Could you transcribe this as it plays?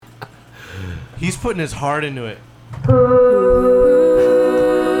He's putting his heart into it. Who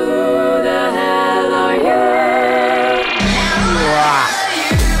the hell are you?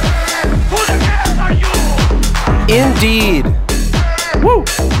 Who the hell are you? Indeed. Woo!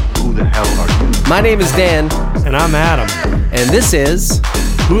 Who the hell are you? My name is Dan, And I'm Adam. and this is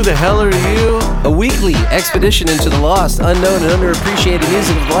Who the hell are you? a weekly expedition into the lost, unknown, and underappreciated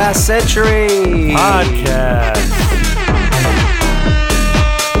music of the last century. Podcast.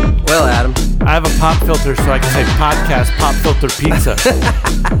 Well, Adam, I have a pop filter so I can say podcast pop filter pizza.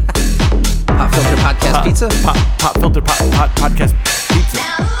 Pop Filter Podcast Pizza? Pop filter podcast pizza.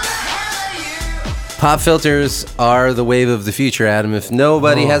 Pop filters are the wave of the future, Adam. If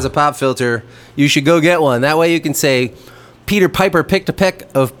nobody has a pop filter, you should go get one. That way you can say, Peter Piper picked a peck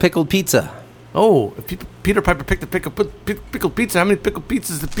of pickled pizza. Oh, if Peter Piper picked a pickled pizza, how many pickled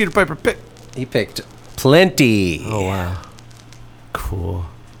pizzas did Peter Piper pick? He picked plenty. Oh, wow. Cool.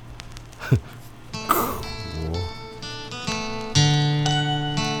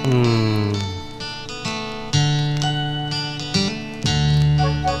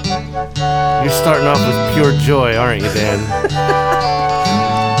 You're starting off with pure joy, aren't you, Dan?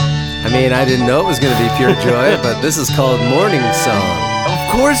 I mean, I didn't know it was going to be pure joy, but this is called Morning Song.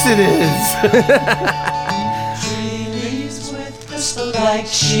 Of course it is. Trees with crystal-like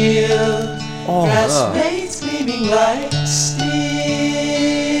shield, grass blades gleaming like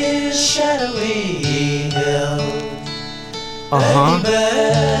steel, shadowy hill,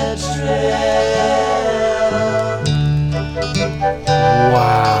 birds trail.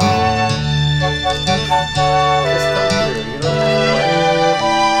 Wow.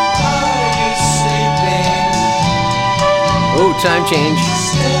 Are you sleeping? Oh, time change.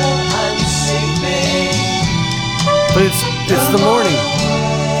 Still I'm sleeping. But it's the morning.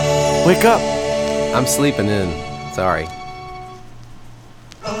 Wake up. I'm sleeping in. Sorry.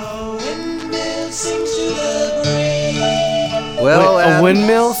 A windmill sings to the breeze. Well, Wait, a Adam,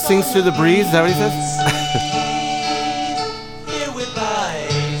 windmill sings through the breeze? Is that what he says? Here with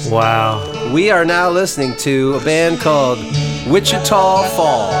eyes. Wow. we are now listening to a band called Wichita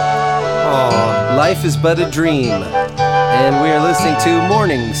Fall. Oh, Life is but a dream. And we are listening to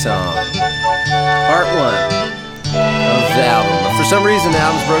Morning Song, part 1 of the album. For some reason, the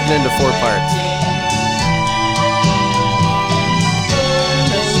album's broken into 4 parts.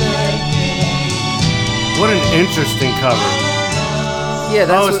 what an interesting cover. Yeah,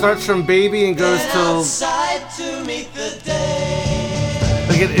 that's Oh, it what, starts from baby and goes till Outside to meet the day.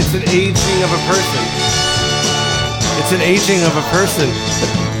 like it's an aging of a person. It's an aging of a person.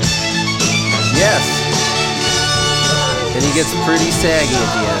 yes. And he gets pretty saggy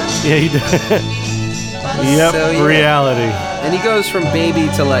at the end. Yeah, he does. Yep, So, yeah. reality. And he goes from baby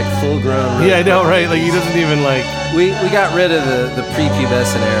to like full grown. Yeah, I know, right? Like he doesn't even like. We got rid of the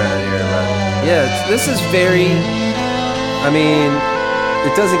prepubescent era here, but yeah, this is very. I mean,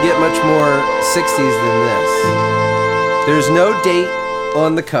 it doesn't get much more 60s than this. There's no date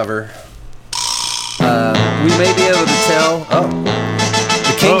on the cover. We may be able to tell. Oh,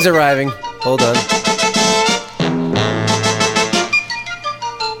 the king's arriving. Hold on.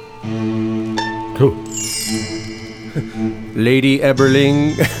 Cool. Lady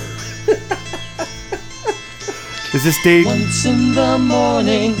Eberling. Is this date? Once in the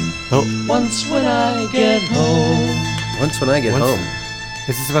morning, Oh, once when I get home. Once when I get Once- home.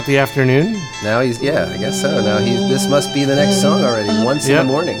 is this about the afternoon? Now I guess so. Now this must be the next song already. Once in Yep.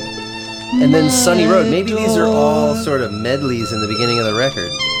 the morning. And then Sunny Road. Maybe these are all sort of medleys in the beginning of the record.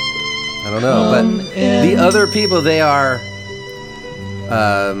 I don't know. But the other people, they are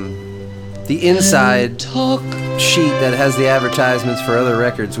the inside Talk sheet that has the advertisements for other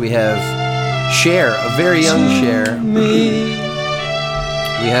records. We have Cher, a very young Cher. me.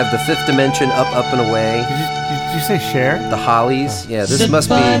 We have the Fifth Dimension, Up, Up and Away. Did you say share? The Hollies. Yeah, this Sit must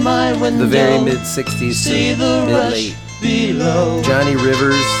be by my the very window, mid-60s see to the mid-late. rush below. Johnny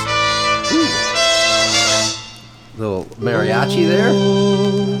Rivers. Little mariachi there.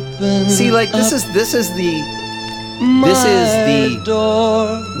 See, like this is the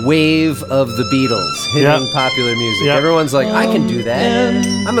Door. wave of the Beatles hitting Yep. popular music. Yep. Everyone's like, I can do that.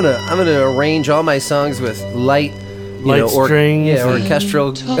 I'm gonna arrange all my songs with light Strings and- orchestral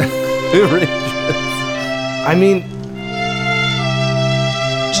arrangements. I mean,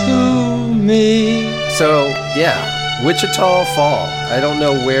 To me. So yeah, Wichita Fall. I don't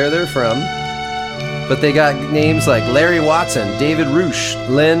know where they're from, but they got names like Larry Watson, David Roosh,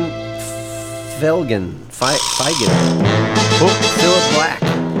 Len Felgen, Feigen, Philip Black. So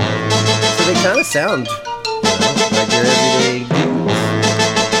they kind of sound like your everyday dudes.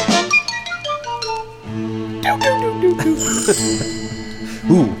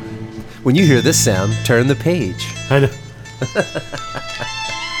 Ooh, When you hear this sound, turn the page. I know.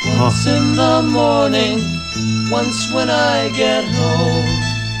 Once in the morning, once when I get home.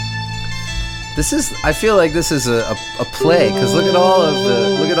 I feel like this is a play, because look at all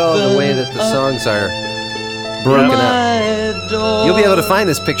the way that the songs are broken up. You'll be able to find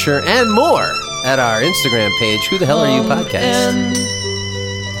this picture and more at our Instagram page, Who the Hell Are You Podcast.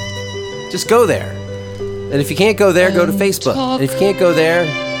 Just go there. And if you can't go there, go to Facebook. And if you can't go there,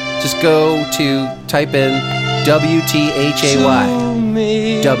 just go to type in WTHAY.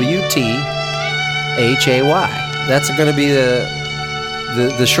 WTHAY. That's going to be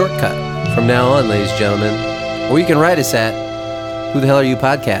the shortcut from now on, ladies and gentlemen. Or you can write us at Who the Hell Are You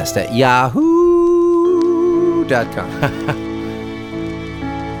Podcast at yahoo.com.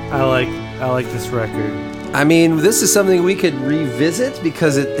 I like this record. I mean, this is something we could revisit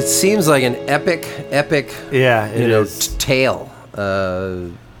because it seems like an epic, Yeah, it is. tale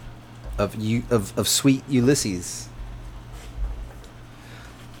of sweet Ulysses.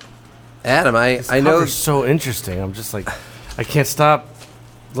 Adam, I know. Cover's so interesting. I'm just like, I can't stop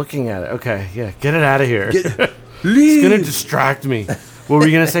looking at it. Okay, yeah, get it out of here. It's gonna distract me. What were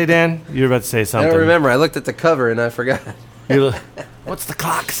you gonna say, Dan? You were about to say I something. don't remember. I looked at the cover and I forgot. What's the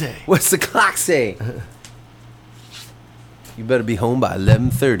clock say? What's the clock say? You better be home by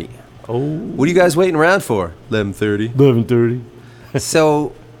 11:30. Oh, What are you guys waiting around for? 11:30. 11:30.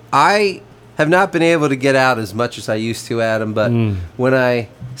 So I have not been able to get out as much as I used to, Adam, but when I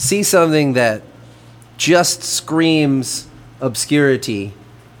see something that just screams obscurity,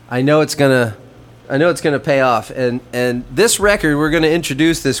 I know it's gonna pay off. And this record we're gonna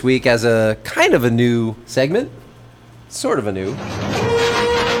introduce this week as a kind of a new segment. Sort of a new.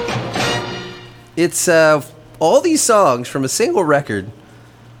 It's all these songs from a single record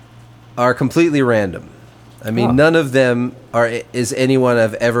are completely random. I mean, none of them is anyone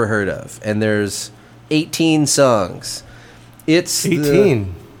I've ever heard of. And there's 18 songs. It's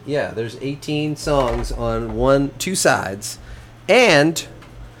 18. There's 18 songs on two sides. And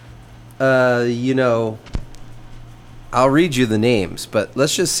I'll read you the names, but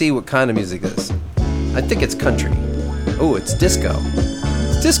let's just see what kind of music it is. I think it's country. Oh, it's disco.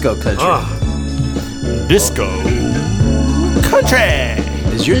 It's disco country. Disco country.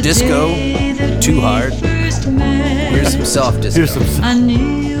 Is your disco too hard? Here's some soft disco. Here's some. I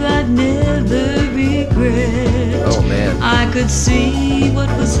knew I'd never regret. Oh, man. I could see what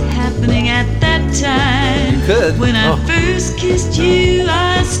was happening at that time. You could. When I first kissed you,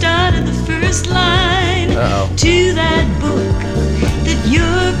 I started the first line to that book that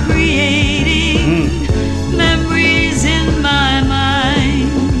you're creating. Memories in my mind.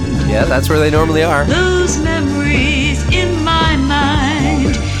 Yeah, that's where they normally are. Those memories in my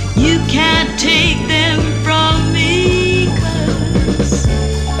mind, you can't take them from me, 'cause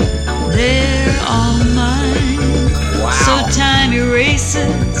they're all mine. Wow. So time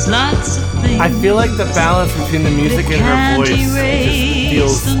erases lots of things. I feel like the balance between the music and her voice just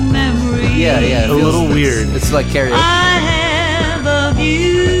feels the memories Yeah, a little weird. It's like karaoke. I have of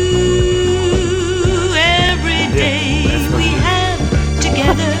you. Every day we have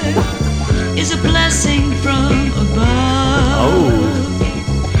together is a blessing from above.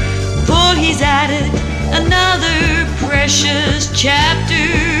 For he's added another precious chapter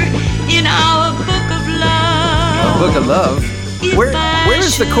in our book of love. Book of Love. If Where I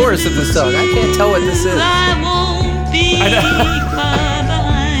is the chorus of this song? I can't tell what this is. I won't be far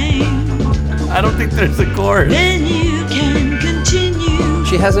behind. I don't think there's a chorus. Then you can continue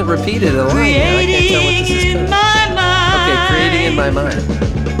She hasn't repeated a line yet. I can't tell what this creating is. in my mind. Okay, creating in my mind.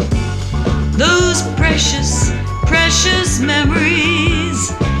 Those precious, precious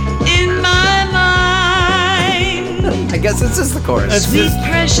memories in my mind. I guess this is the chorus. Sweet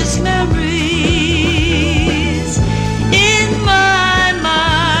precious memories in my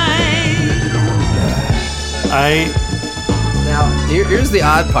mind. Now, here's the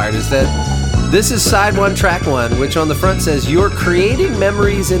odd part, is that this is side one, track one, which on the front says, "You're creating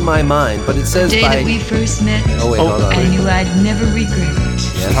memories in my mind," but it says The day by... that we first met, Oh, wait, hold on. I knew I'd never regret it.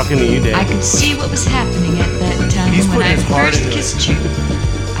 Yes. Talking to you, Dan. I could see what was happening at that time. He's When putting I his heart first into it. kissed you,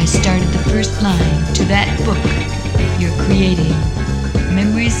 I started the first line to that book you're creating.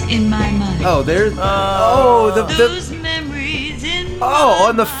 Memories in my mind. Oh, there's... Those memories in my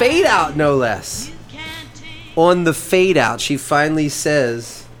on the fade out, no less. can't take. On the fade out, she finally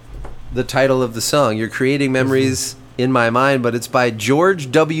says the title of the song. You're creating memories in my mind, but it's by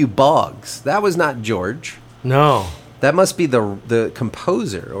George W. Boggs. That was not George. No. That must be the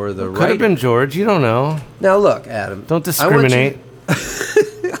composer or the Could writer. have been George. You don't know. Now look, Adam. Don't I want you- discriminate.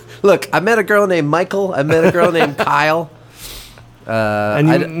 Look, I met a girl named Michael. I met a girl named Kyle. And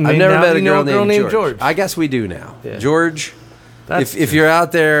you I've may never now met a you know girl named George. George. I guess we do now. Yeah. George, That's if you're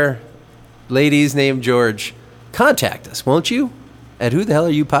out there, ladies named George, contact us, won't you? At Who the Hell Are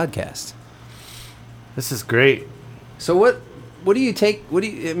You Podcast. This is great. So what do you take?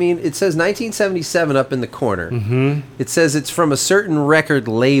 I mean, it says 1977 up in the corner. Mm-hmm. It says it's from a certain record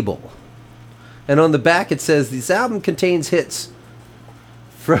label. And on the back it says this album contains hits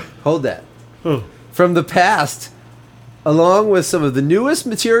hold that. From the past, along with some of the newest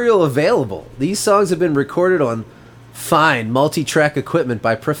material available. These songs have been recorded on fine multi-track equipment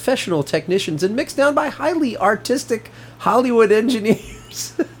by professional technicians and mixed down by highly artistic Hollywood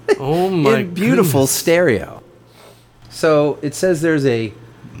engineers. Oh my in beautiful goodness. stereo. So it says the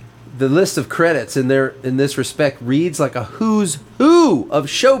list of credits in this respect reads like a who's who of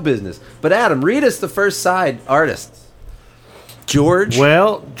show business. But Adam, read us the first side artists. George.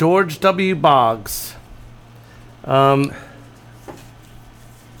 Well, George W. Boggs. You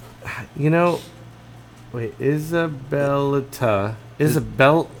know, wait, Isabelta. It's a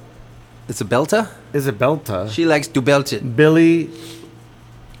belta? Isabelta. She likes to belt it. Billy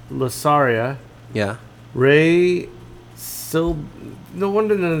Lasaria. Yeah. Ray No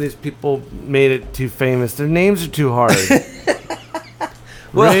wonder none of these people made it too famous. Their names are too hard.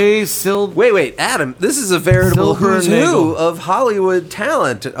 Well, Ray Wait, Adam. This is a veritable Silver who's Nagel. who of Hollywood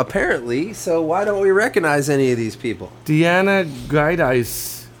talent, apparently. So why don't we recognize any of these people? Deanna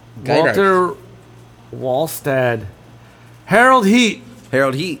Giedice. Giedice. Walter Wallstad. Harold Heat.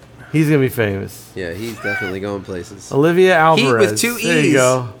 Harold Heat. He's going to be famous. Yeah, he's definitely going places. Olivia Alvarez. with two There you E's.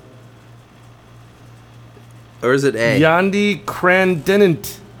 go. Or is it A? Yandi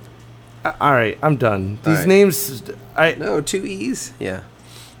Crandenant. All right, I'm done. These right. names, No, two E's? Yeah.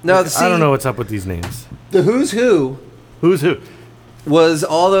 No, I don't know what's up with these names. The who's who Who's who? was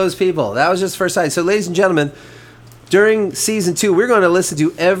all those people. That was just first sight. So, ladies and gentlemen, during season 2, we're going to listen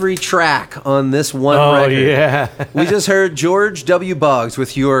to every track on this one record. Yeah. We just heard George W. Boggs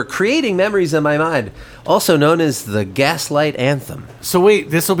with your Creating Memories in My Mind, also known as the Gaslight Anthem. So wait,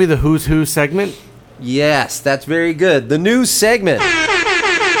 this will be the Who's Who segment? Yes, that's very good. The new segment.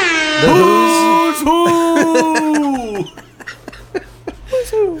 The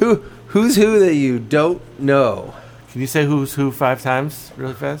who's who that you don't know. Can you say Who's Who 5 times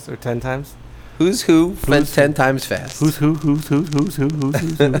really fast or 10 times? Who's who 10 times fast. Who's who? Who's who? Who's who? Who's who?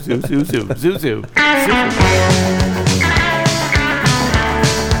 Who's who? Who's who? Who's who?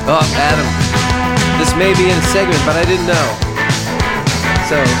 Oh, Adam. This may be in a segment, but I didn't know.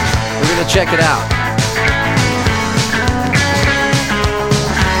 So, we're going to check it out.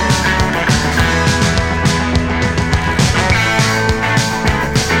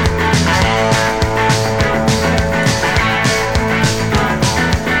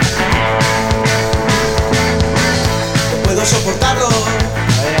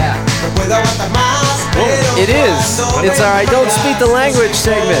 It is. It's our I Don't Speak the Language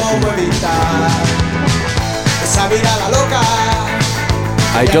segment.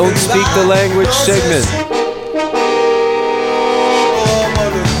 I Don't Speak the Language segment.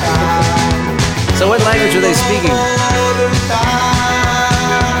 So what language are they speaking?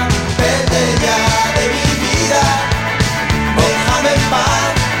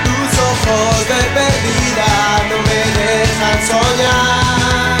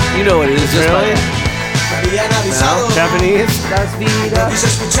 You know what it is, just Really? No? Japanese? Let's see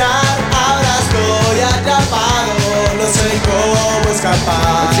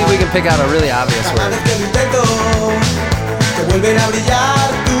if we can pick out a really obvious word.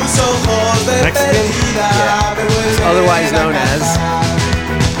 Mexican? Yeah. Otherwise known as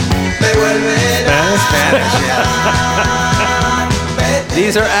Spanish.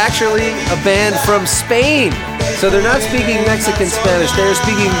 These are actually a band from Spain. So they're not speaking Mexican Spanish. They're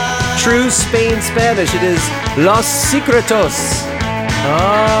speaking true Spain Spanish. It is Los Secretos.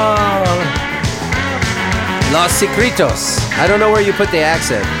 Oh. Los Secretos. I don't know where you put the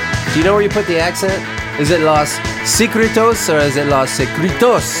accent. Do you know where you put the accent? Is it Los Secretos or is it Los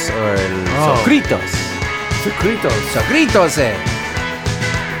Secretos or el Secretos? Secretos. Secretos, eh?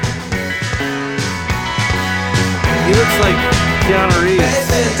 He looks like Keanu Reeves.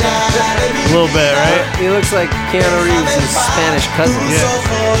 A little bit, right? He looks like Keanu Reeves' Spanish cousin. Yeah.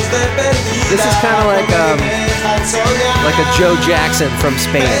 This is kind of like a Joe Jackson from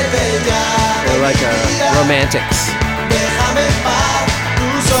Spain, or like a Romantics.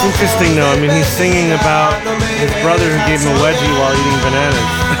 It's interesting though. I mean, he's singing about his brother who gave him a wedgie while eating bananas.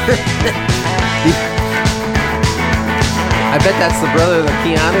 I bet that's the brother of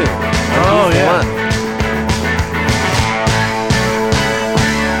Keanu. Oh, He's the yeah. one.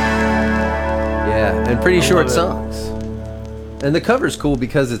 Yeah, and pretty short songs. And the cover's cool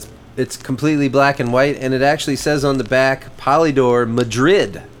because it's completely black and white, and it actually says on the back Polydor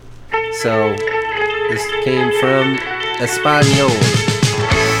Madrid. So this came from Español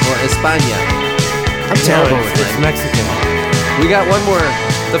or España. I'm terrible with It's Mexican. We got one more.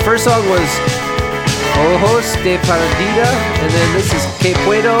 The first song was Ojos de Perdida, and then this is Que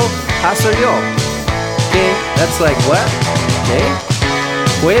Puedo Hacer Yo. Okay, that's like what? Okay,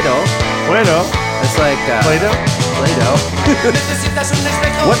 Puedo. Bueno. That's like Play-Doh? Play-Doh.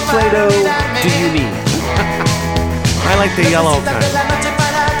 What Play-Doh do you need? I like the yellow kind.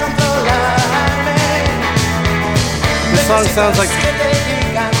 This song sounds like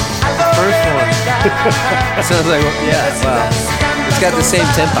the first one. Sounds like, yeah, wow. It's got the same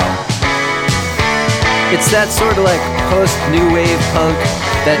tempo. It's that sort of like post-new wave punk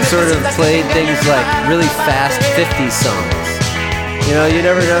that sort of played things like really fast 50s songs. You know, you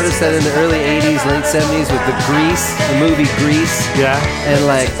never noticed that in the early 80s, late 70s with the movie Grease. Yeah. And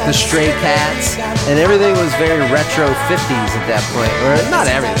like the Stray Cats. And everything was very retro 50s at that point. Or not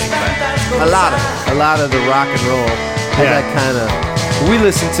everything, but a lot of the rock and roll had that kind of... We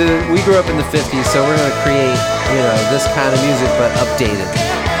grew up in the 50s, so we're going to create, you know, this kind of music, but updated.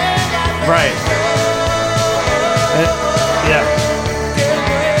 Right. Yeah.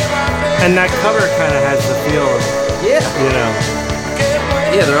 And that cover kind of has the feel of, Yeah. you know.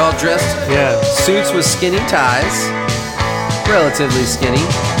 Yeah, they're all dressed. Yeah. Suits with skinny ties. Relatively skinny.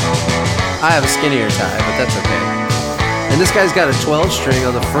 I have a skinnier tie, but that's okay. And this guy's got a 12-string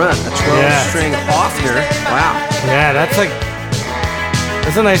on the front. A 12-string Hofner. Wow. Yeah, that's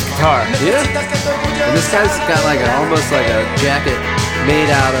a nice guitar. Yeah. And this guy's got like almost like a jacket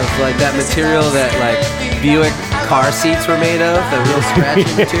made out of like that material that like Buick car seats were made of, the real scratchy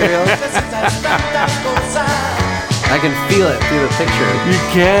material. I can feel it through the picture. You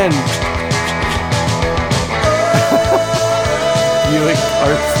can. Buick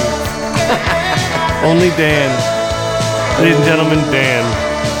car seats. Only Dan. Ladies and gentlemen, Dan.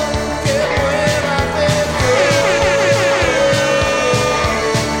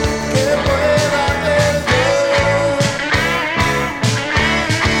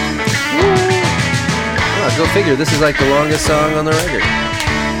 Go figure, this is like the longest song on the record.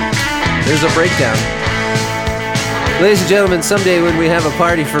 There's a breakdown. Ladies and gentlemen, someday when we have a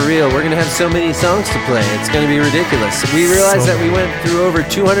party for real, we're going to have so many songs to play. It's going to be ridiculous. We realized that we went through over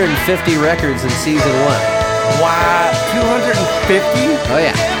 250 records in season 1. Wow, 250? Oh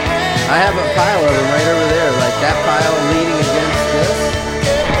yeah. I have a pile of them right over there, like that pile leaning against this.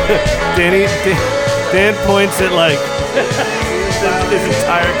 Dan points at like his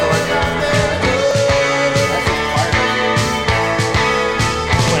entire collection.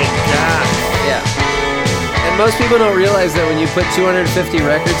 Most people don't realize that when you put 250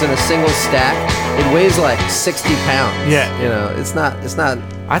 records in a single stack, it weighs like 60 pounds. Yeah. You know, it's not.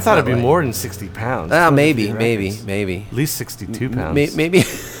 I thought it'd be more than 60 pounds. Maybe. At least 62 pounds. Maybe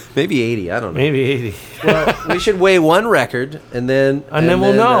 80. I don't know. Maybe 80. Well, we should weigh one record and then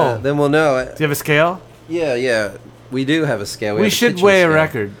we'll know. Then we'll know. Do you have a scale? Yeah. We do have a scale. We should weigh a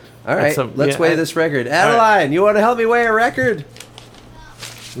record. All right, let's weigh this record. Adeline, you want to help me weigh a record?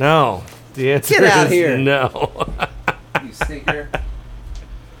 No. The answer Get out is here. No. You stinker.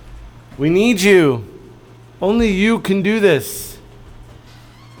 We need you. Only you can do this.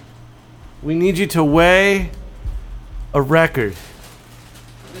 We need you to weigh a record.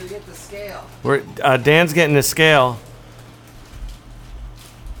 I'm going to get the scale. Dan's getting a scale.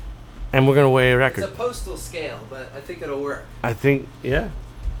 And we're going to weigh a record. It's a postal scale, but I think it'll work. I think, yeah.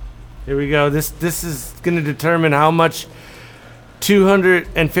 Here we go. This is going to determine how much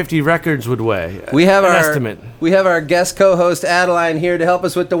 250 records would weigh. We have an our estimate. We have our guest co-host Adeline here to help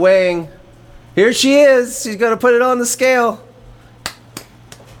us with the weighing. Here she is. She's going to put it on the scale.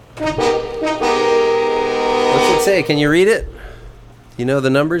 What's it say? Can you read it? You know the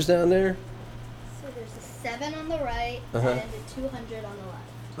numbers down there? So there's a 7 on the right and a 200 on the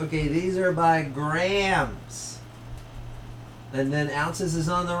left. Okay, these are by grams. And then ounces is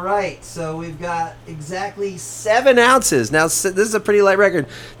on the right. So we've got exactly 7 ounces. Now, this is a pretty light record.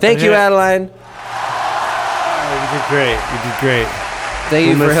 Thank you, Adeline. Oh, you did great. Thank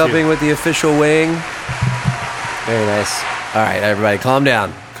you for helping with the official weighing. Very nice. All right, everybody, calm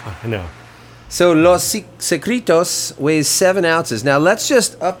down. I know. So Los Secretos weighs 7 ounces. Now, let's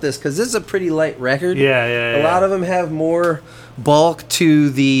just up this because this is a pretty light record. Yeah. A lot of them have more bulk to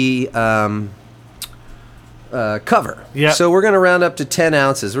the cover. Yeah. So we're going to round up to 10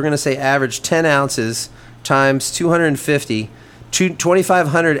 ounces. We're going to say average 10 ounces times 250,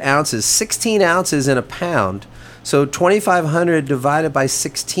 2,500 ounces, 16 ounces in a pound. So 2,500 divided by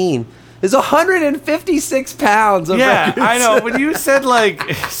 16 is 156 pounds of Yeah, records. I know. When you said like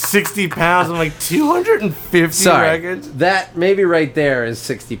 60 pounds, I'm like 250 Sorry, records. that maybe right there is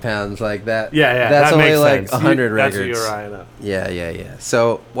 60 pounds like that. Yeah, That's that only makes like sense. 100 That's records. what you're right up. Yeah.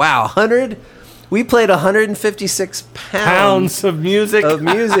 So, wow, 100. We played 156 Pounds of music. of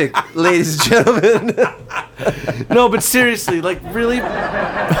music, ladies and gentlemen. No, but seriously, like really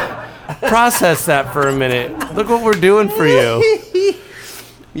process that for a minute. Look what we're doing for you.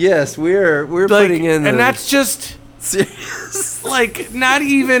 Yes, we're Like, putting in, and that's just serious. like not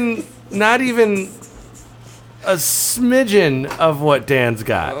even a smidgen of what Dan's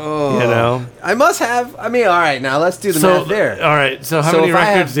got. You know. I must have. I mean, all right, now let's do the So math there. all right. So how So many if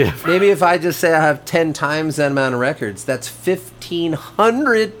I records do you have, have? maybe if I just say I have 10 times that amount of records, that's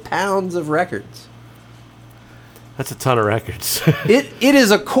 1,500 pounds of records. That's a ton of records. It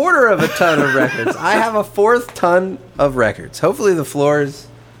is a quarter of a ton of records. I have a fourth ton of records. Hopefully the floors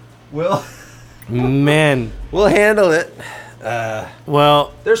will Man. handle it.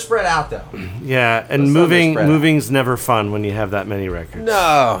 Well, They're spread out though. yeah, and Some are spread out. moving's never fun when you have that many records.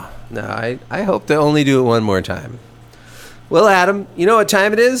 No. I hope to only do it one more time. Well, Adam, you know what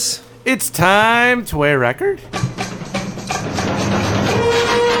time it is? It's time to weigh a record.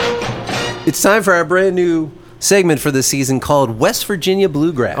 It's time for our brand new segment for the season called West Virginia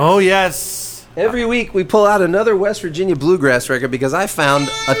Bluegrass. Oh yes. Every week we pull out another West Virginia Bluegrass record because I found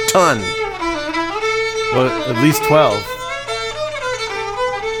a ton. Well, at least 12.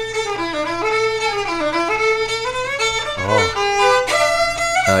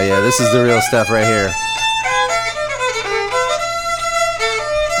 Oh yeah, this is the real stuff right here.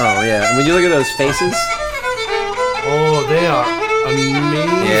 Oh yeah, and when you look at those faces, Oh, they are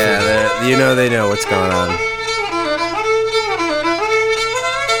amazing. yeah, you know they know what's going on.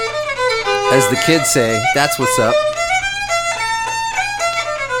 As the kids say, that's what's up.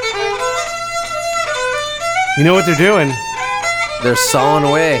 You know what they're doing? They're sawing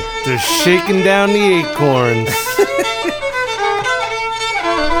away. They're shaking down the acorns.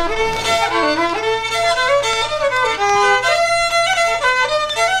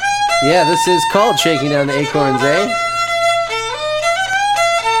 Yeah, this is called Shaking Down the Acorns, eh?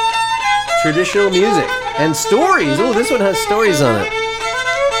 Traditional music and stories. Oh, this one has stories on it.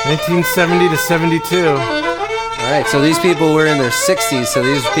 1970 to 72. All right, so these people were in their 60s, so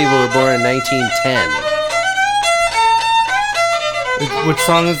these people were born in 1910. Which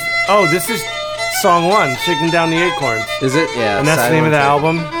song is? Oh, this is song 1, Shaking Down the Acorns. Is it? Yeah. And that's the side name of the one,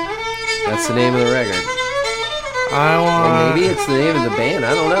 album. That's the name of the record. I Or want. maybe it's the name of the band.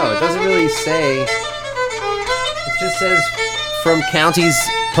 I don't know. It doesn't really say. It just says from counties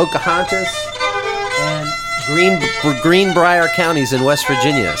Pocahontas and Greenbrier counties in West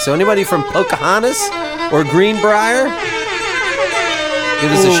Virginia. So anybody from Pocahontas or Greenbrier,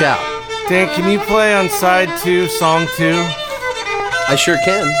 give us a Ooh. shout. Dan, can you play on side 2, song 2? I sure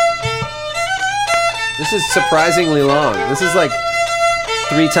can. This is surprisingly long. This is like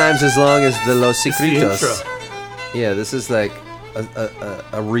 3 times as long as the Los It's the Secretos. intro. Yeah, this is like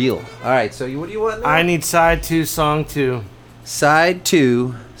a reel. All right, so what do you want now? I need side 2, song 2. Side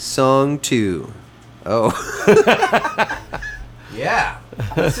 2, song 2. Oh. Yeah.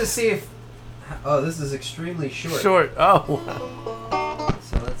 Let's just see if. Oh, this is extremely short. Short. Oh.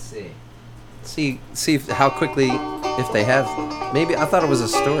 So let's see. See if, how quickly, if they have. Maybe I thought it was a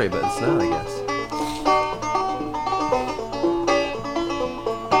story, but it's not, I guess.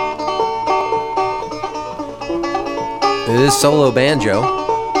 It is solo banjo.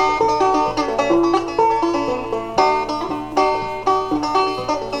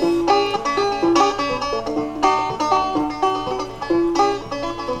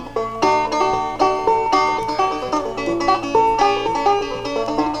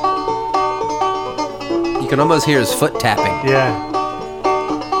 You can almost hear his foot tapping. Yeah.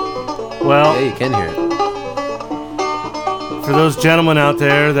 Well, Yeah, you can hear it. for those gentlemen out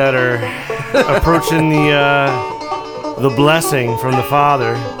there that are approaching the blessing from the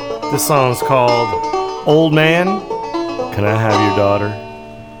Father, this song's called "Old Man, Can I Have Your Daughter?"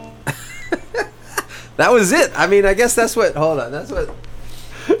 That was it. I mean, I guess that's what. Hold on. That's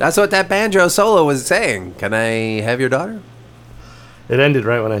what that banjo solo was saying. Can I have your daughter? It ended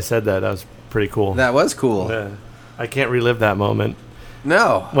right when I said that. That was pretty cool. That was cool. Yeah. I can't relive that moment.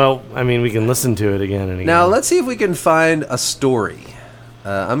 No. Well, I mean, we can listen to it again and again. Now let's see if we can find a story.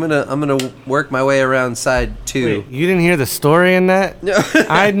 I'm gonna work my way around side 2. Wait, you didn't hear the story in that? No.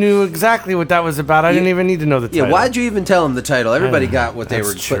 I knew exactly what that was about. I didn't even need to know the Yeah. title. Why'd you even tell them the title? Everybody got what they That's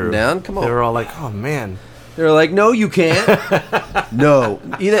were true. putting down. Come on. They were all like, "Oh man." They were like, no, you can't. No.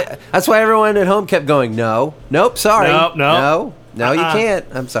 That's why everyone at home kept going, no. Nope, sorry. Nope, nope. No, you Uh-uh. can't.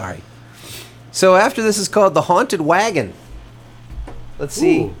 I'm sorry. So after this is called The Haunted Wagon. Let's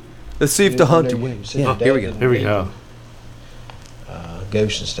see. Ooh. Let's see if The Haunted Wagon. Oh, here we go. Here we go.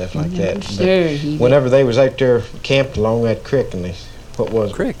 Ghosts and stuff like that. Sure, But whenever they was out there camped along that creek, and what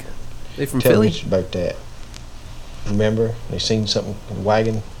was it? Crick. They from Tell Philly? me about that. Remember, they seen something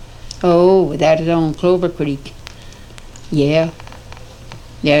wagon. Oh, that is on Clover Creek. Yeah.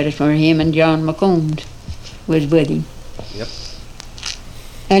 That is where him and John McCombs was with him. Yep.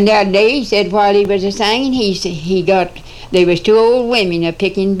 And that day, he said, while he was a-singing, there was 2 old women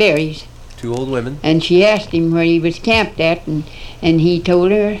a-picking berries. 2 old women. And she asked him where he was camped at, and he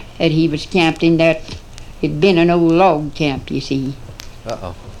told her that he was camped in that, it'd been an old log camp, you see.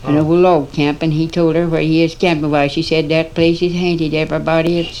 Uh-oh. An old log camp, and he told her where he is camping. Why, she said, that place is haunted.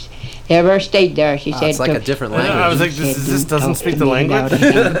 Everybody that's ever stayed there, she said. It's like a different language. I was like, this doesn't speak the language?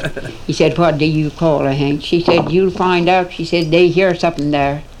 He said, what do you call a haunt? She said, you'll find out. She said, they hear something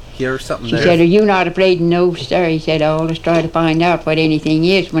there. Hear something She there. said, are you not afraid of no sir? He said, I'll always try to find out what anything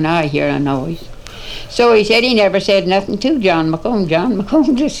is when I hear a noise. So he said he never said nothing to John McComb. John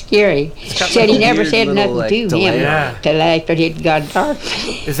McComb was scary. He said he never weird said little, nothing like, to delay. him Yeah. till after it got dark.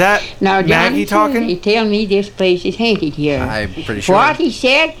 Is that Now, John, Maggie talking? He tell me this place is haunted here. I'm pretty sure. What he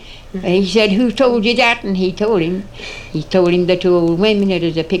said? He said, who told you that? And he told him the 2 old women that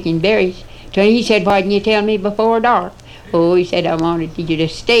was a-picking berries. So he said, why didn't you tell me before dark? Oh, he said, I wanted you to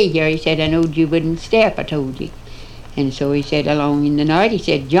stay here. He said, I knowed you wouldn't stay if I told you. And so he said, along in the night, he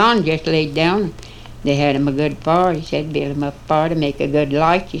said, John just laid down. They had him a good fire. He said, build him up a fire to make a good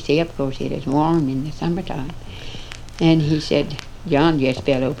light. You see, of course, it is warm in the summertime. And he said, John just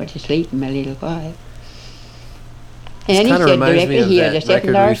fell over to sleep in a little while. And he Kind of said, reminds me directly of here, that the second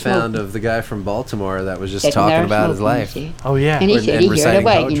record hour we found smoking. of the guy from Baltimore that was just Second talking hour about his smoking, life. he said. Oh, yeah. And he And said he heard a reciting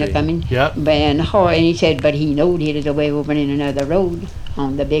wagon poetry. a-coming. Yep. And he said, but he knowed it was away over in another road,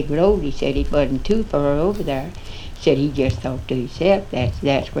 on the big road. He said it wasn't too far over there. He said he just thought to himself,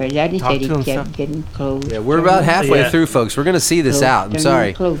 that's where that. He Talk said he to kept himself. getting close. Yeah, we're about halfway Yeah. through, folks. We're going to see this out. I'm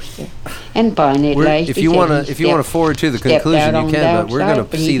sorry. Closer. And finally, at We're- last, if he you said want he to, if you want to stepped- forward to the stepped conclusion, out you on can. the But we're outside, going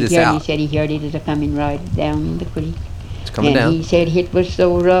to but see he this heard- out. He said he heard it as coming right down in the creek. It's coming and down. he said it was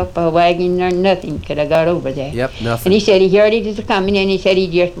so rough, a wagon or nothing could have got over there. Yep, And nothing. he said he heard it as coming, and he said he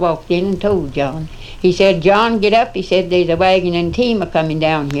just walked in and told John. He said, John, get up. He said, there's a wagon and team a-coming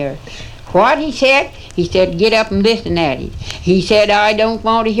down here. What? He said, get up and listen at it. He said, I don't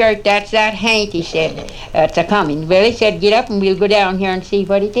want to hear it. That's that haint, he said. It's a-coming. Well, he said, get up and we'll go down here and see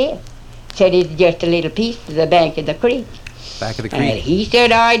what it is. Said it's just a little piece to the bank of the creek. Back of the And creek. he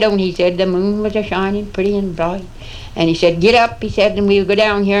said, I don't. He said, the moon was a-shining pretty and bright. And he said, get up, he said, and we'll go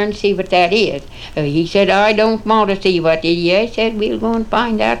down here and see what that is. He said, I don't want to see what it is. He said, we'll go and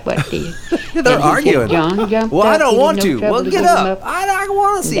find out what it is. They're And he said, arguing. John jumped Well, I up. don't He want didn't to. no Well, trouble get go him up. I don't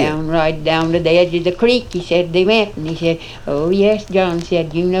want to see it. Right down to the edge of the creek, he said, they went. And he said, oh, yes, John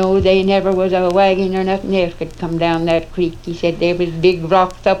said, you know, they never was a wagon or nothing else could come down that creek. He said, there was big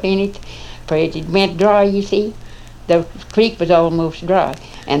rocks up in it, for it went dry, you see. The creek was almost dry.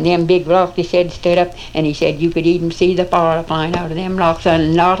 And them big rocks, he said, stood up, and he said, you could even see the fire flying out of them rocks,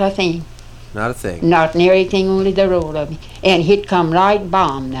 and not a thing. Not a thing. Not near anything, only the roll of it. And he'd come right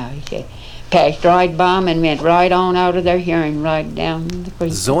bomb now, he said. Passed right bomb and went right on out of their hearing, right down the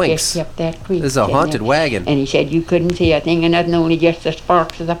creek. Zoinks. Just up that creek. This is a said, haunted now. wagon. And he said you couldn't see a thing, and nothing, only just the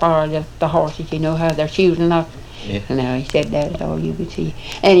sparks of the fire, the horses, you know how they're shooting up. Yeah. And now he said that's all you could see.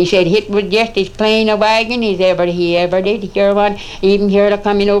 And he said it was just as plain a wagon as he ever did hear one. Even hear it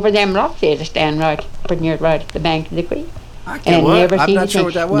coming over them rocks there to stand right pretty near right at the bank of the creek. And what? never I'm seen not a sure thing.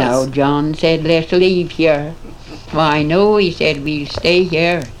 what that was. No, John said, let's leave here. Why, no, he said, we'll stay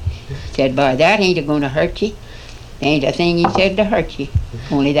here. He said, boy, that ain't a-going to hurt you. Ain't a thing, he said, to hurt you.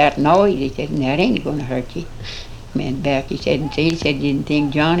 Only that noise, he said, and that ain't going to hurt you. Went back, he said, and see, he said, didn't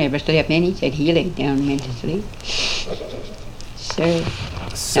think John ever slept in. He said, he laid down and went to sleep.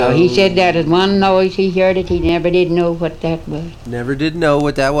 So he said that as one noise he heard it, he never did know what that was. Never did know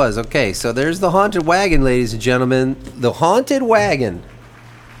what that was. Okay, so there's the haunted wagon, ladies and gentlemen. The haunted wagon.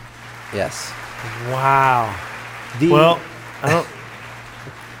 Yes. Wow. The, Well, I don't.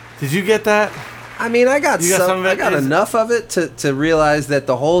 Did you get that? I mean, I got You got some of I it? got Is- enough of it to realize that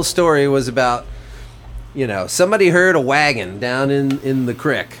the whole story was about, you know, somebody heard a wagon down in the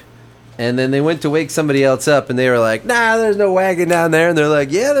creek. And then they went to wake somebody else up, and they were like, nah, there's no wagon down there. And they're like,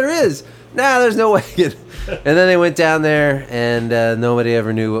 yeah, there is. Nah, there's no wagon. And then they went down there, and nobody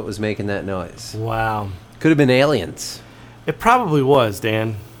ever knew what was making that noise. Wow. Could have been aliens. It probably was,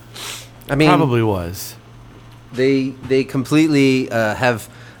 Dan. I mean, Probably was. they completely have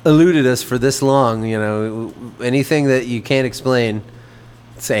eluded us for this long. You know, anything that you can't explain,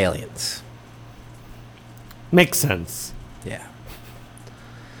 it's aliens. Makes sense. Yeah.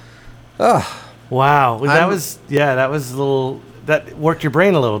 Oh, Wow. That was a little, that worked your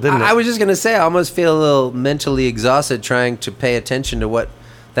brain a little, didn't it? I was just going to say, I almost feel a little mentally exhausted trying to pay attention to what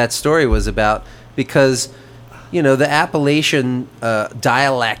that story was about because, you know, the Appalachian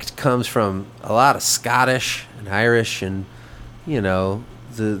dialect comes from a lot of Scottish and Irish and, you know,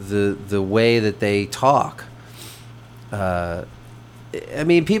 the way that they talk. I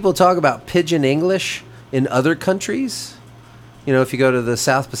mean, people talk about pidgin English in other countries. You know, if you go to the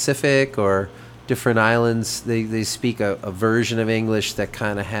South Pacific or different islands, they speak a version of English that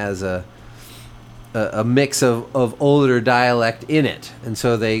kind of has a mix of older dialect in it. And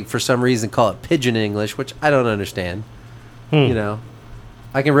so they, for some reason, call it pidgin English, which I don't understand. You know,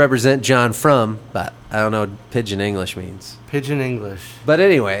 I can represent John Frum, but I don't know what pidgin English means. Pidgin English. But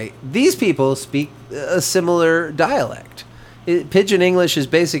anyway, these people speak a similar dialect. Pidgin English is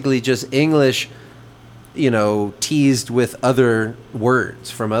basically just English, you know, teased with other words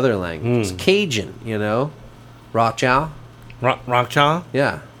from other languages. Cajun, you know, Racha. Racha?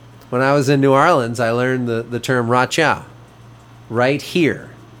 Yeah. When I was in New Orleans, I learned the term Racha. Right here.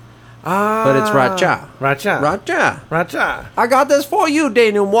 Ah. But it's Racha. Racha. Racha. Racha. I got this for you,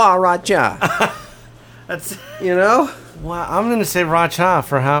 denouement, Racha. That's, You know? wow, I'm going to say Racha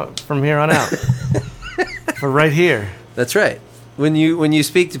from here on out. For right here. That's right. When you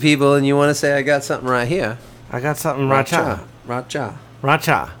speak to people and you want to say, I got something right here. I got something Racha. Racha.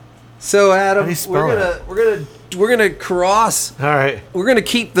 Racha. So Adam, How do you spell we're gonna cross. All right. We're gonna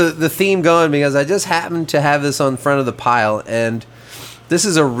keep the theme going because I just happened to have this on front of the pile, and this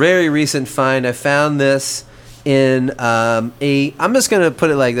is a very recent find. I found this in I'm just gonna put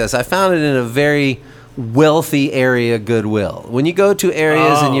it like this. I found it in a very wealthy area Goodwill. When you go to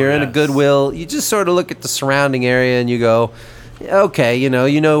areas and you're in a Goodwill, you just sort of look at the surrounding area and you go, okay, you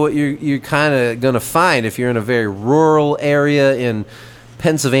know what you're kind of going to find if you're in a very rural area in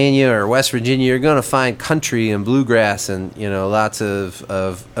Pennsylvania or West Virginia. You're going to find country and bluegrass and, you know, lots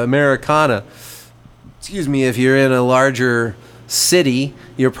of Americana. Excuse me, if you're in a larger city,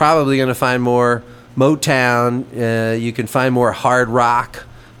 you're probably going to find more Motown. You can find more hard rock,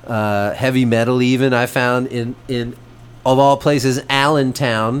 heavy metal even. I found in of all places,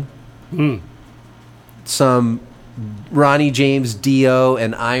 Allentown, some Ronnie James Dio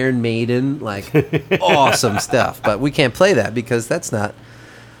and Iron Maiden, like awesome stuff. But we can't play that because that's not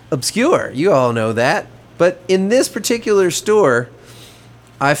obscure. You all know that. But in this particular store,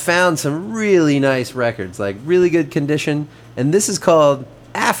 I found some really nice records, like really good condition. And this is called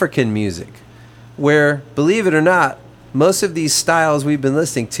African music, where, believe it or not, most of these styles we've been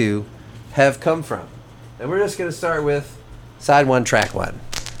listening to have come from. And we're just going to start with side one, track one.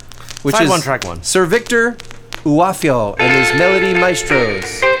 Which Side is one, track one. Sir Victor Uwafio and his Melody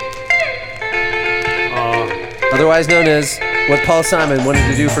Maestros. Otherwise known as what Paul Simon wanted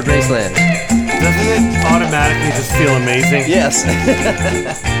to do for Graceland. Doesn't it automatically just feel amazing? Yes.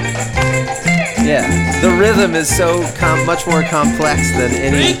 Yeah. The rhythm is so much more complex than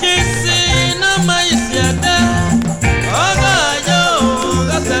any...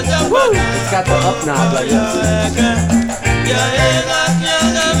 Woo! It's got the up nod like this.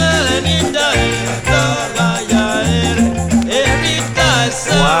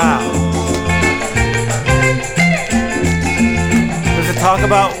 Wow. Does it talk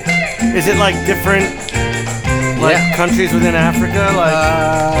about, is it like different countries within Africa?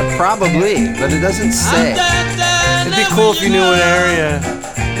 Like probably, but it doesn't say. It'd be cool if you knew an area.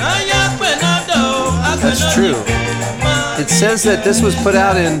 That's true. It says that this was put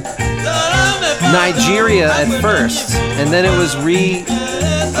out in Nigeria at first, and then it was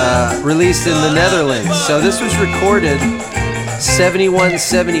released in the Netherlands. So this was recorded 71,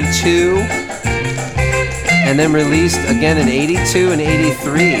 72, and then released again in 82 and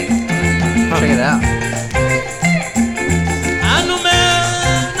 83. Check it out.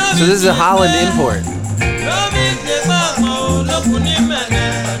 So this is a Holland import.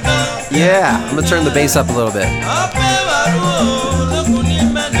 Yeah, I'm gonna turn the bass up a little bit.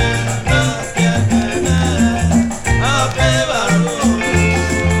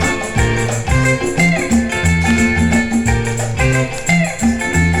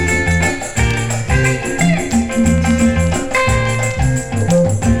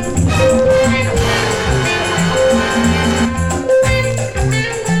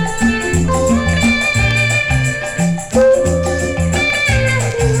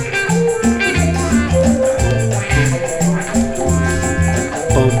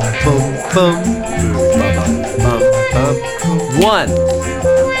 Boom. One.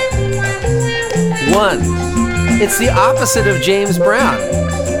 It's the opposite of James Brown.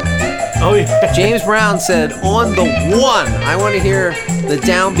 Oh, yeah. James Brown said, on the one. I want to hear the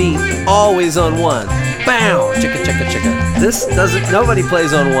downbeat always on one. Bow, chicka, chicka, chicka. This doesn't, nobody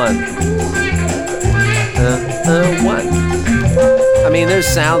plays on one. One. I mean, there's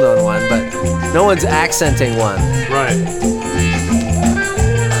sound on one, but no one's accenting one. Right.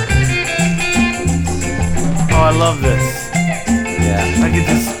 Oh, I love this.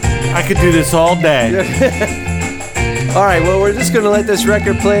 Yeah. I could do this all day. All right, well, we're just going to let this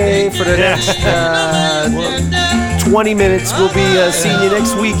record play for the next 20 minutes. We'll be seeing you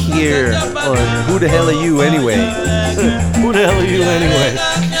next week here on Who the Hell Are You Anyway? Who the hell are you anyway?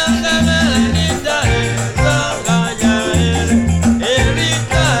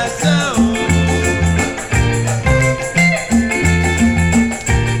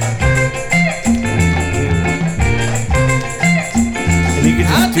 And you could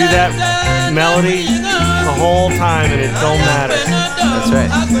just do that melody the whole time and it don't matter. That's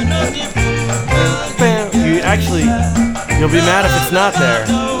right. You'll be mad if it's not there.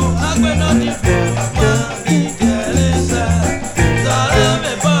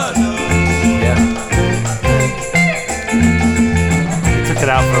 Yeah. You took it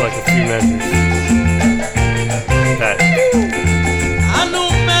out for like a few measures. That.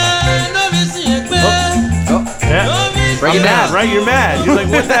 Oh, Yeah. Bring I'm it mad, down. right? You're mad. You're like,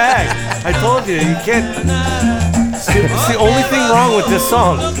 what the heck? I told you, you can't. It's the only thing wrong with this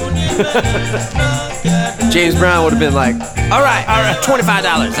song. James Brown would have been like, all right,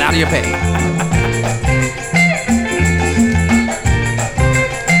 $25 out of your pay.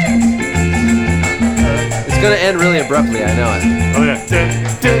 It's going to end really abruptly, I know it. Oh, yeah.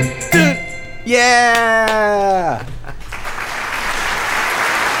 Yeah!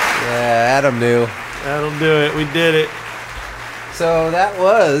 Yeah, Adam knew. That'll do it. We did it. So that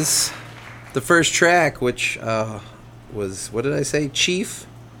was the first track, which was, what did I say? Chief?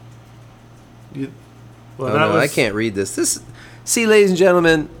 Well, Oh, no, I can't read this. See, ladies and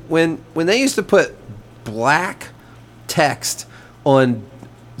gentlemen, when they used to put black text on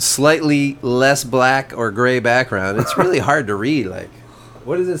slightly less black or gray background, it's really hard to read. Like,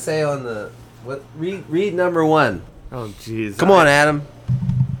 what does it say on the? What? Read number one. Oh, jeez. Come on, Adam.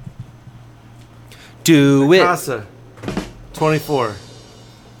 Do it. Casa. 24.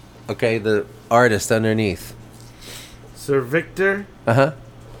 Okay, the artist underneath. Sir Victor Uh-huh.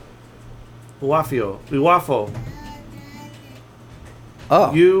 Uwafo.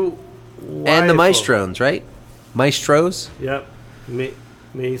 Oh. You. And the Maestrones, right? Maestros? Yep.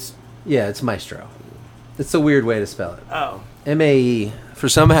 Mace. Yeah, it's Maestro. It's a weird way to spell it. Oh. M-A-E. For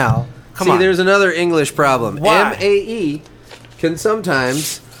somehow. Come See, on. there's another English problem. Why? M-A-E can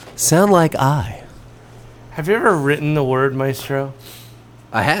sometimes sound like I. Have you ever written the word maestro?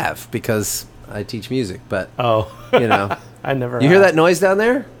 I have, because I teach music, but, Oh. you know. I never. You hear have. that noise down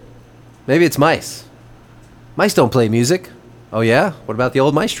there? Maybe it's mice. Mice don't play music. Oh, yeah? What about the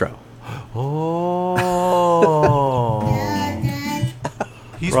old maestro? Oh.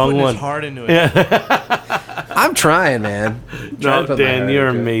 He's Wrong putting one. his heart into it. Yeah. I'm trying, man. No, Dan, you're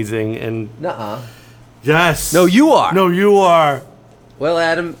amazing. And Nuh-uh. yes. No, you are. No, you are. Well,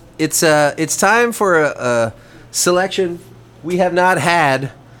 Adam, it's time for a selection we have not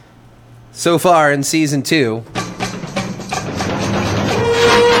had so far in season 2.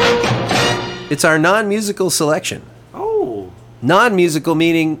 It's our non-musical selection. Oh. Non-musical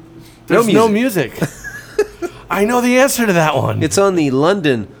meaning There's no music. I know the answer to that one. It's on the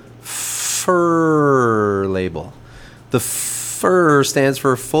London FIR label. The FIR stands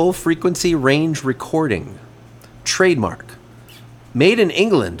for Full Frequency Range Recording. Trademark. Made in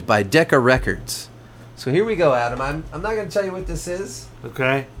England by Decca Records. So here we go, Adam. I'm not going to tell you what this is.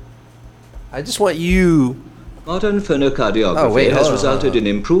 Okay. I just want you... Modern phonocardiography Oh, wait, has hold on, resulted hold on.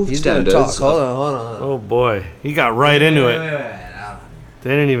 in improved He's gonna standards. talk. Hold on. Oh boy, he got right into it. Wait. They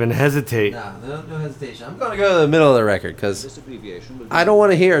didn't even hesitate. No hesitation. I'm going to go to the middle of the record because This abbreviation will be I don't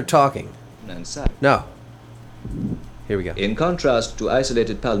want to hear it talking. and SAP. No. Here we go. In contrast to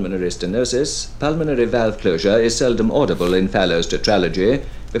isolated pulmonary stenosis, pulmonary valve closure is seldom audible in Fallot's tetralogy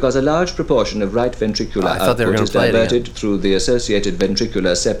because a large proportion of right ventricular I thought they were output gonna is play it diverted through the associated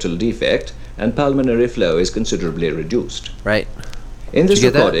ventricular septal defect, and pulmonary flow is considerably reduced. Right. In this Did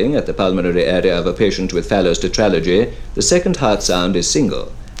you get that? recording, at the pulmonary area of a patient with Fallot's tetralogy, the second heart sound is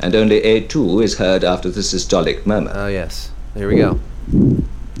single, and only A2 is heard after the systolic murmur. Oh, yes. Here we go.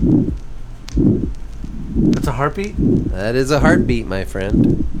 That's a heartbeat? That is a heartbeat, my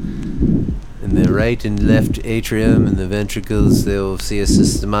friend. In the right and left atrium and the ventricles, they'll see a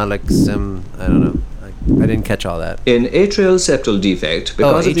systematic I don't know. I didn't catch all that. In atrial septal defect,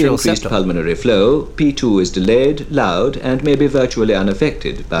 because of the atrial increased septal. pulmonary flow, P2 is delayed, loud, and may be virtually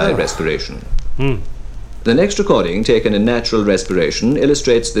unaffected by respiration. The next recording, taken in natural respiration,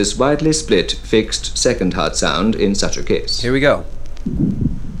 illustrates this widely split, fixed second heart sound in such a case. Here we go.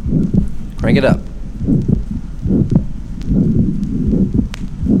 Crank it up.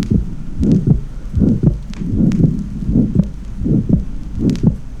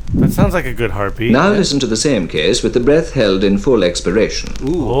 That sounds like a good heartbeat. Now listen to the same case with the breath held in full expiration.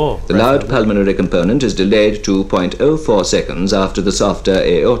 Oh, The loud pulmonary component is delayed to 0.04 seconds after the softer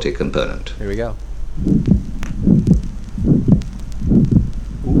aortic component. Here we go.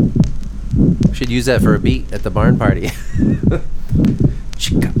 Should use that for a beat at the barn party.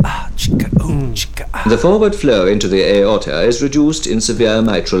 Chicka ah, chicka ooh, chicka ah. The forward flow into the aorta is reduced in severe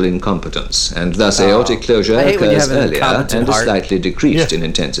mitral incompetence, and thus aortic closure I hate when you occurs have an earlier incompetent and is heart. slightly decreased in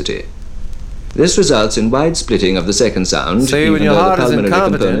intensity. This results in wide splitting of the second sound, See, when even your though the heart is pulmonary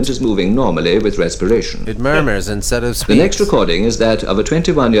incompetent, component is moving normally with respiration. It murmurs instead of The speaks. next recording is that of a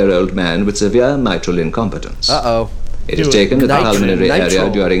 21-year-old man with severe mitral incompetence. Uh-oh. It is taken at the Nitro- pulmonary area nitro.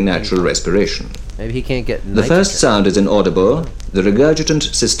 during natural respiration. Maybe he can't get The first sound is inaudible, the regurgitant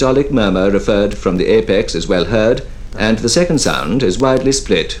systolic murmur referred from the apex is well heard, and the second sound is widely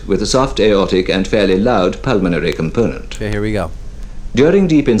split with a soft aortic and fairly loud pulmonary component. Okay, here we go. During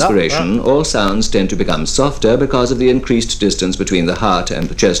deep inspiration, all sounds tend to become softer because of the increased distance between the heart and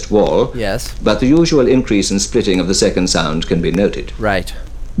the chest wall, Yes. but the usual increase in splitting of the second sound can be noted. Right.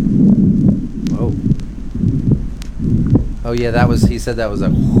 Whoa. Oh yeah, that was, he said that was a...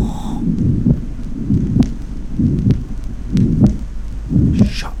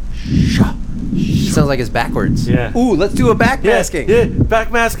 Sounds like it's backwards. Yeah. Ooh, let's do a backmasking. Yeah,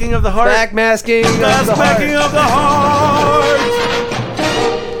 backmasking of the heart. Backmasking of the Backmasking heart. of the heart.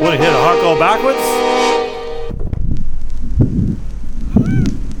 What, hit a heart go backwards?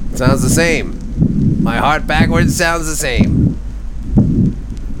 Sounds the same. My heart backwards sounds the same.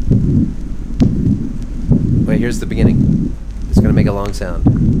 Wait, here's the beginning. It's gonna make a long sound.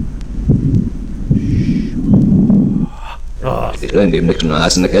 Oh,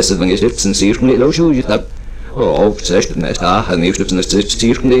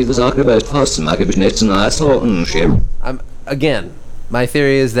 Again, my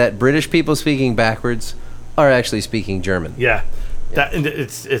theory is that British people speaking backwards are actually speaking German. yeah. That,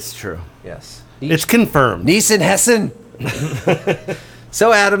 it's true. Yes. It's confirmed. Niesen Hessen.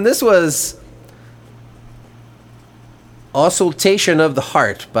 So, Adam, this was Auscultation of the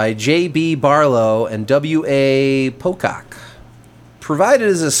Heart by J.B. Barlow and W.A. Pocock. Provided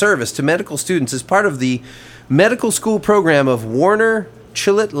as a service to medical students as part of the medical school program of Warner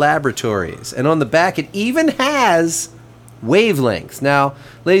Chillett Laboratories. And on the back, it even has wavelengths. Now,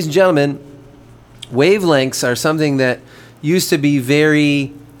 ladies and gentlemen, wavelengths are something that used to be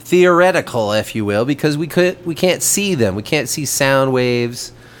very theoretical, if you will, because we can't see them. We can't see sound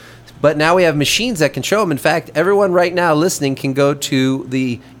waves. But now we have machines that can show them. In fact, everyone right now listening can go to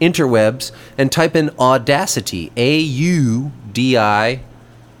the interwebs and type in Audacity, A-U-D-I,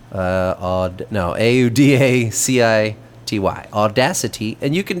 A-U-D-A-C-I-T-Y, Audacity,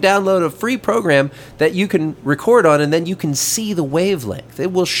 and you can download a free program that you can record on, and then you can see the wavelength.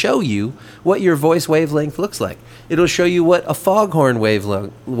 It will show you what your voice wavelength looks like. It'll show you what a foghorn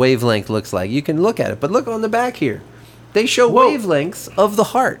wavelength looks like. You can look at it. But look on the back here. They show wavelengths of the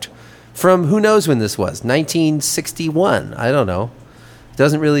heart from who knows when this was, 1961. I don't know.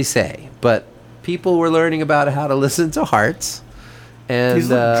 Doesn't really say. But people were learning about how to listen to hearts. And These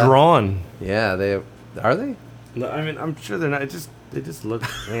look drawn. Yeah, are they? No, I mean, I'm sure they're not. They just look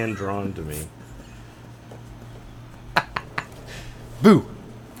hand drawn to me. Boo.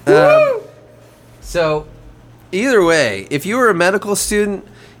 So, either way, if you were a medical student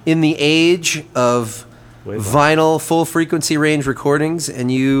in the age of vinyl full frequency range recordings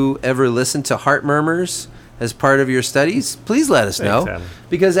and you ever listened to heart murmurs as part of your studies, please let us know. Adam.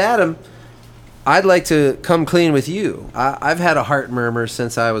 Because, Adam, I'd like to come clean with you. I've had a heart murmur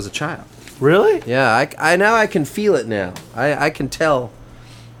since I was a child. Really? Yeah, I now I can feel it now. I can tell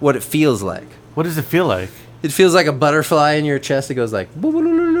what it feels like. What does it feel like? It feels like a butterfly in your chest. It goes like...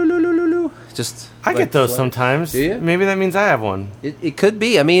 Just I get those sometimes. Do you? Maybe that means I have one. It could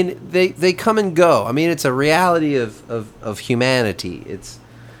be. I mean, they come and go. I mean, it's a reality of humanity.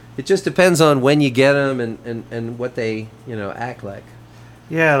 It just depends on when you get them and what they, act like.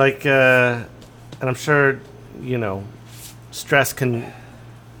 Yeah, like, and I'm sure, stress can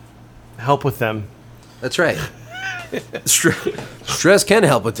help with them. That's right. Stress can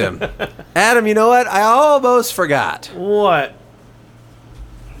help with them. Adam, you know what? I almost forgot. What?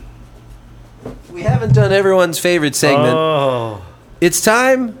 we haven't done everyone's favorite segment. Oh. It's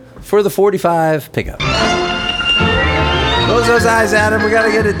time for the 45 pickup. Close those eyes, Adam. We got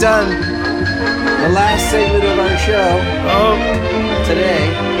to get it done. The last segment of our show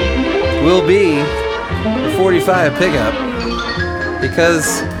today will be the 45 pickup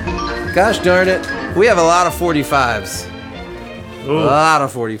because, gosh darn it, we have a lot of 45s. Ooh. A lot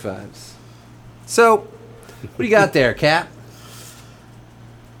of 45s. So, what do you got there, Cap?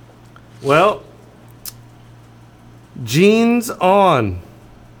 Well, jeans on.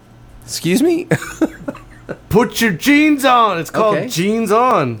 Excuse me? Put your jeans on. It's called Okay. Jeans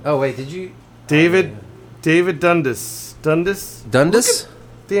On. Oh, wait, did you... David Dundas. Dundas? Dundas?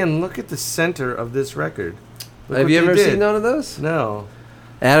 Dan, look at the center of this record. Look Have what you they ever did. seen one of those? No.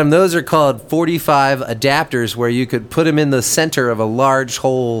 Adam, those are called 45 adapters where you could put them in the center of a large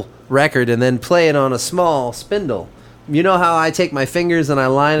whole record and then play it on a small spindle. You know how I take my fingers and I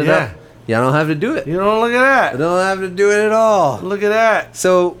line it up? Yeah, I don't have to do it. You don't look at I that. don't have to do it at all. Look at that.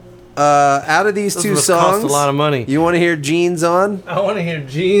 So, out of these This two must songs, cost a lot of money. you want to hear Jeans On? I want to hear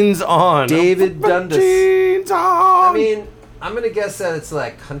Jeans On. David Dundas. Jeans On. I mean, I'm going to guess that it's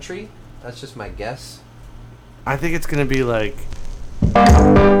like country. That's just my guess. I think it's going to be like...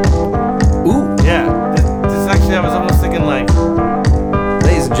 Ooh. Yeah. This actually, I was almost thinking like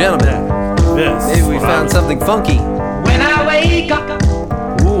Ladies and gentlemen, this. maybe we found something funky. When I wake up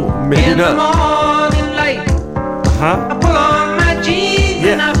Ooh, maybe in the not. morning light, Huh? I pull on my jeans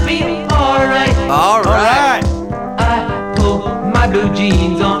and I feel alright. All right. I pull my blue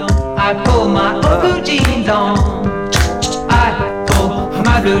jeans on. I pull my blue jeans on. I pull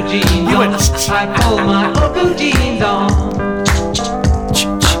my blue jeans on. I pull my blue jeans on.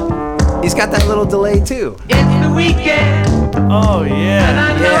 He's got that little delay too. It's the weekend Oh, and yeah.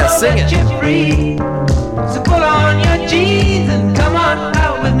 I know Yeah, sing that it. you're free. So pull on your jeans and come on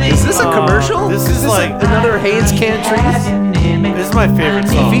out with me. Is this a commercial? This is like... another Haynes Cantries? This is my favorite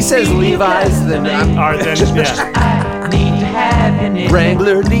If song. he says Levi's, then I'm Or then, yeah. I need to have your name.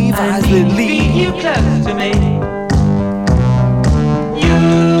 Wrangler, Levi's, then Feed Lee. you close to me. You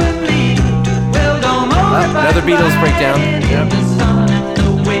and me will go motorbike another Beatles breakdown. riding in the sun and the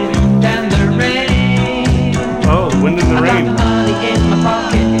wind and the rain. Oh, Wind in the I got Rain. the money in my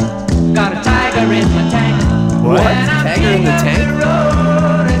pocket, got a tiger in my tank. What? And I'm Tiger in the king of tank? the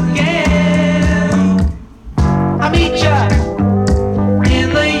road again. I meet ya in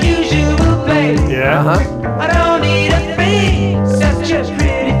the usual place. Yeah. Uh-huh. I don't need a thing, such a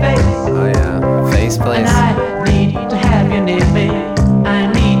pretty face. Oh, yeah. Face And place. I need to have you near me. I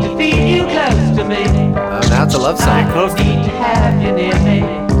need to feel you close to me. Oh, now it's a love I song. Close to need to have you near me.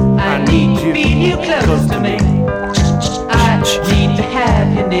 I need to feel you close to me. I need to have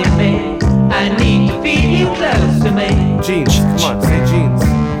you near me. I need to feel you close to me. Jeans. Come on, say jeans.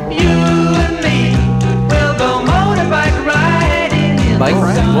 You and me will go motorbike riding in Bike the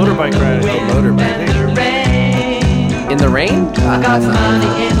ride? sun, Motorbike riding. the Oh, wind, motorbike. and the rain. In the rain? I got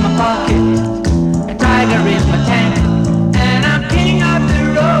money in my pocket, a tiger in my tank, and I'm king of the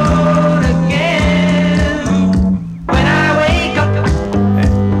road again. When I wake up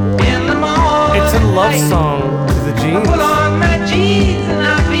in the morning, It's a love song to the jeans. pull on my jeans and I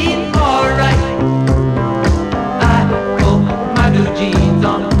feel alright. I pull my blue jeans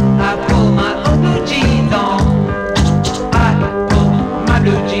on. I pull my blue jeans on. I pull my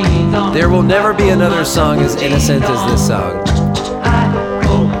blue jeans on. There will never be another song as innocent as this song. I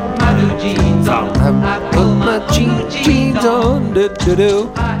pull my blue jeans on. I pull my jeans on.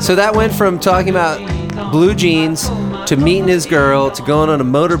 So that went from talking about blue jeans to meeting his girl to going on a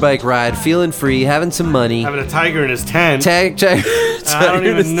motorbike ride, feeling free, having some money. Having a tiger in his tent. I I don't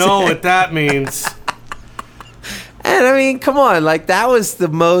even know what that means. And I mean, come on, like that was the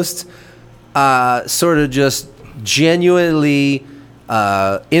most sort of just genuinely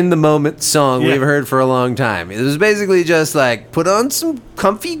in the moment song Yeah. we've heard for a long time. It was basically just like put on some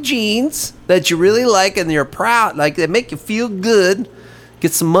comfy jeans that you really like and you're proud, like they make you feel good.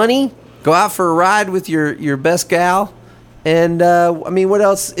 Get some money, go out for a ride with your best gal, and I mean, what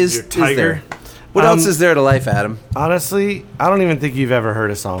else is, Your is tiger. there? What else is there to life, Adam? Honestly, I don't even think you've ever heard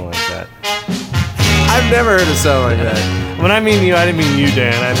a song like that. I've never heard a song like that. When I mean you, I didn't mean you,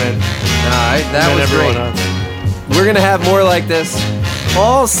 Dan. I meant, That I meant was everyone great. else. We're gonna have more like this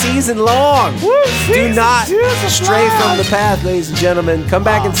all season long. Do not stray from the path, ladies and gentlemen. Come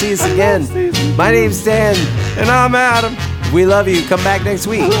back and see us again. My name's Dan. And I'm Adam. We love you. Come back next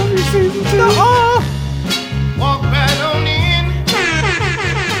week. Walk right on in.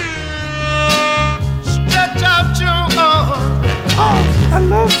 Stretch out your arms. I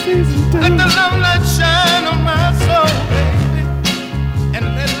love season 2. Let the love light shine on my soul.